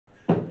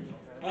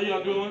How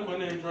y'all doing? My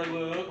name is Dre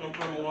Lov. I'm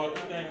from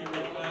Milwaukee. Thank you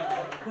for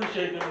that.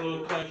 Appreciate that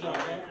little clap shot,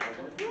 man.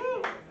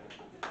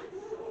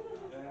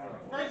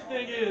 First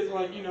thing is,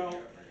 like,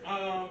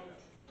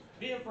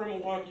 being from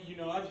Milwaukee,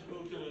 I just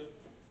moved to the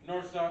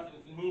north side,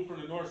 moved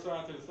from the north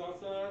side to the south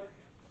side.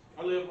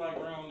 I live like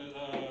around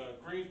the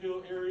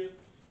Greenfield area.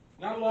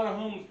 Not a lot of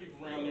homeless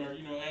people around there,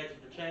 asking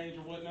for change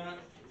or whatnot.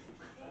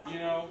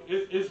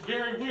 It's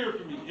very weird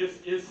for me.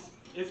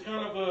 It's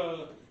kind of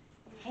a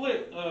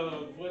flip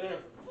of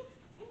whatever.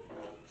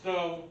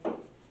 So,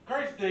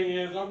 crazy thing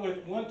is,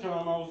 one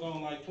time I was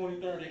on like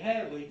 23rd and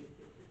Hadley.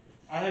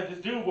 I had this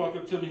dude walk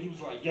up to me. He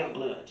was like, "Young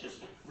blood, just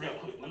real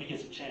quick, let me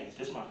get some change.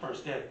 This is my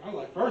first day." I was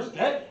like, "First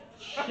day?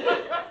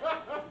 Shit.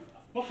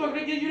 Motherfucker,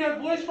 they give you that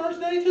voice first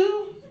day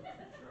too?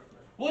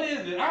 What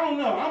is it? I don't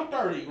know. I'm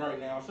 30 right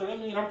now, so that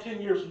means I'm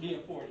 10 years from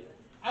being 40.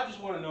 I just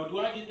want to know, do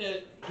I get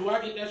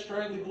that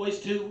straggly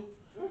voice too?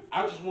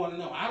 I just want to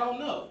know. I don't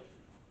know.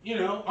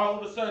 All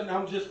of a sudden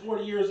I'm just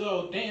 40 years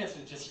old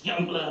dancing, just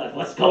young blood,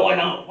 what's going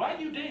on? Why are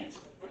you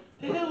dancing? What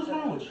the hell is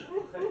wrong with you?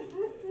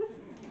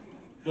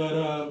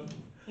 But,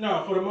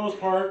 no, for the most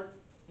part,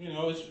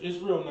 it's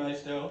real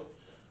nice though.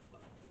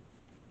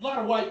 A lot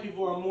of white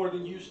people I'm more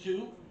than used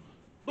to,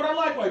 but I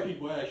like white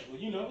people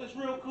actually, it's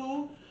real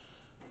cool.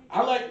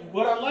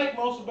 What I like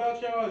most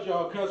about y'all is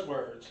y'all cuss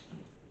words.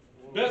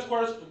 Best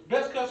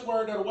cuss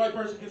word that a white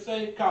person can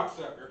say,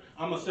 cocksucker.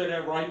 I'm going to say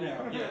that right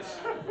now, yes.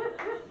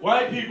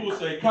 White people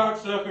say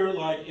cocksucker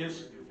like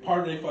it's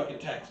part of their fucking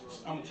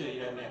taxes. I'm going to tell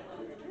you that now.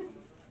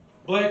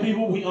 Black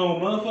people, we own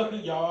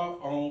motherfucker, y'all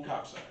own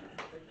cocksucker.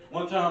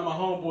 One time my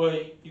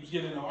homeboy, he was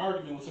getting in an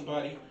argument with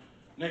somebody.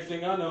 Next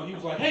thing I know, he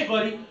was like, "Hey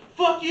buddy,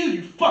 fuck you,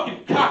 you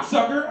fucking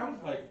cocksucker." I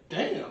was like,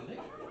 damn,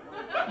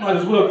 nigga. Might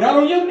as well got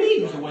on your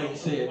knees the way he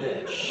said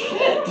that.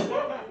 Shit.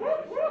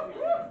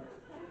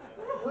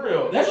 For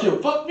real, that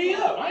shit fucked me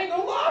up. I ain't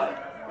gonna lie.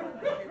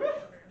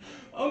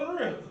 On the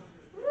real.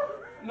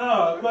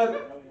 No,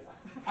 but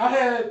I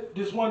had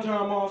this one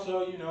time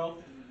also,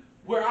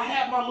 where I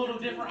had my little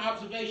different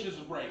observations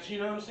of race, you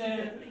know what I'm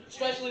saying?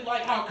 Especially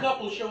like how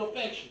couples show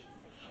affection.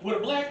 With a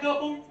black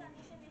couple,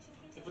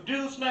 if a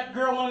dude smack a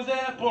girl on his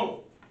ass, boom.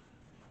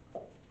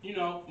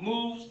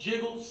 Moves,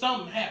 jiggles,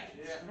 something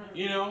happens.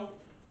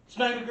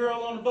 Smack a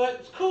girl on the butt,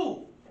 it's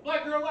cool.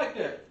 Black girl like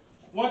that.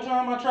 One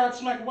time I tried to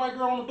smack a white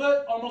girl on the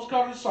butt, almost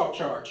caught an assault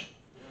charge.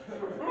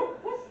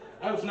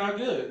 That was not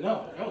good.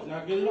 No, that was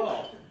not good at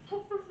all.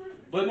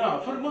 But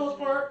no, for the most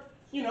part,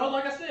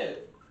 like I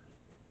said,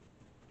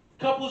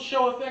 couples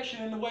show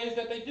affection in the ways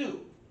that they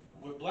do.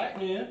 With black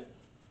men,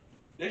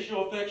 they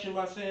show affection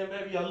by saying,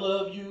 "Baby, I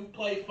love you,"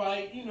 play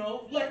fight,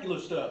 regular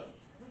stuff.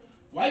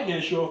 White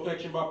men show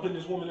affection by putting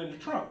this woman in the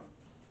trunk.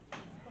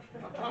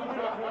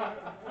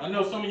 I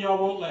know some of y'all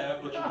won't laugh,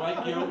 but your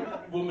white guilt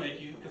will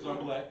make you, because I'm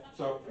black,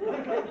 so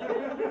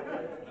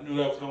I knew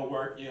that was going to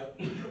work, yeah.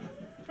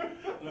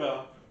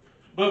 No.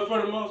 But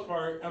for the most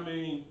part,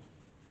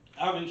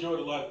 I've enjoyed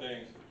a lot of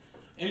things.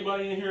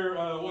 Anybody in here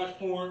watch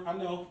porn? I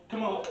know.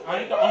 Come on. I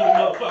ain't the only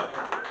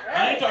motherfucker.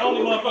 I ain't the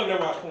only motherfucker that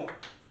watch porn.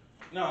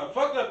 No, the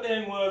fucked up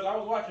thing was I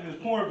was watching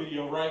this porn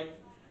video, right?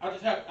 I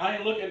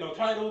ain't looking at no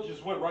title,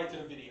 just went right to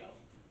the video.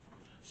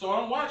 So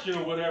I'm watching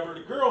or whatever,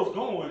 the girl's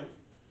going,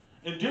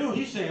 and dude,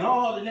 he's saying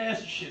all the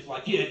nasty shit.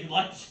 Like, "Yeah, you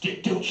like this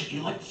dick, don't you?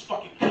 You like this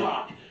fucking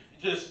cock."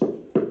 She's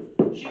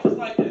just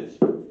like this.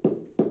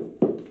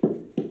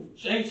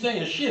 She ain't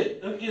saying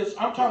shit.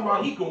 I'm talking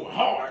about he going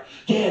hard.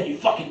 "Yeah, you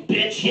fucking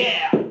bitch,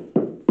 yeah."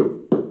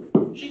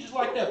 She just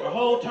like that the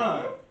whole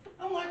time.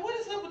 I'm like, what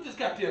is up with this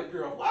goddamn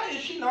girl? Why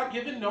is she not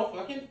giving no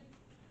fucking,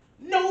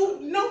 no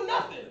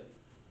nothing?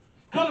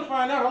 Come to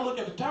find out, I look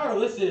at the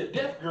title, it said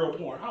deaf girl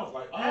porn. I was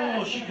like,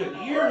 oh, she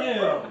couldn't hear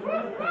him.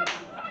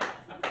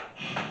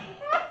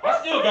 I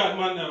still got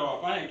my nut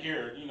off. I ain't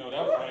cared.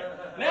 That was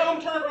like, now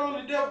I'm turned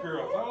on to deaf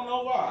girls. I don't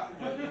know why.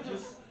 But it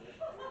just,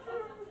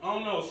 I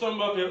don't know, something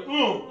about that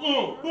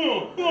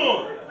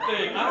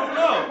thing. I don't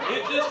know.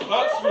 It just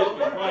fucks with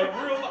me. Like,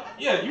 real life.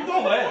 Yeah, you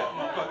gonna laugh,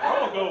 motherfucker. I'm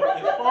gonna go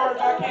as far as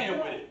I can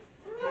with it.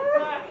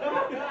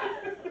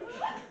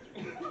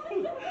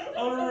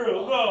 On the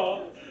real,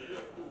 no.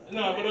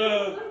 No,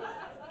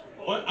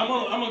 but I'm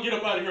gonna get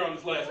up out of here on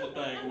this last little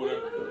thing or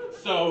whatever.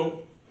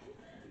 So,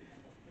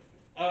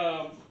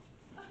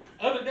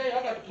 other day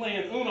I got to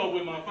playing Uno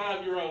with my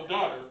 5-year-old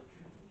daughter.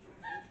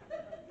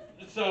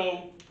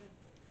 So,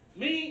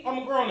 me, I'm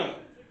a grown-up.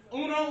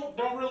 Uno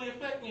don't really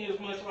affect me as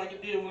much like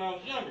it did when I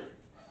was younger.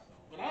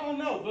 But I don't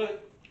know,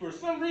 but for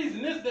some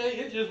reason this day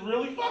it just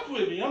really fucked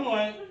with me. I'm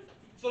like,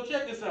 so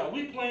check this out.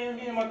 We playing,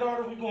 me and my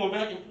daughter, we going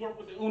back and forth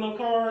with the Uno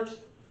cards.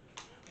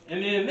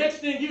 And then next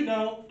thing you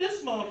know,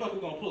 this motherfucker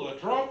gonna pull a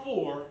draw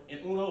 4 and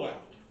Uno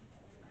out.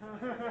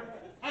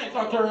 I ain't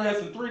talked to her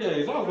ass in 3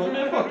 days. I was like,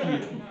 man, fuck you.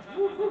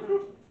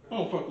 I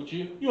don't fuck with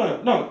you.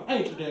 No, I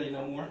ain't your daddy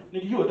no more.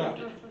 Nigga, you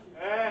adopted.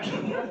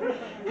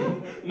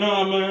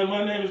 Nah, man,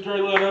 my name is Dre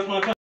Lov. That's my time.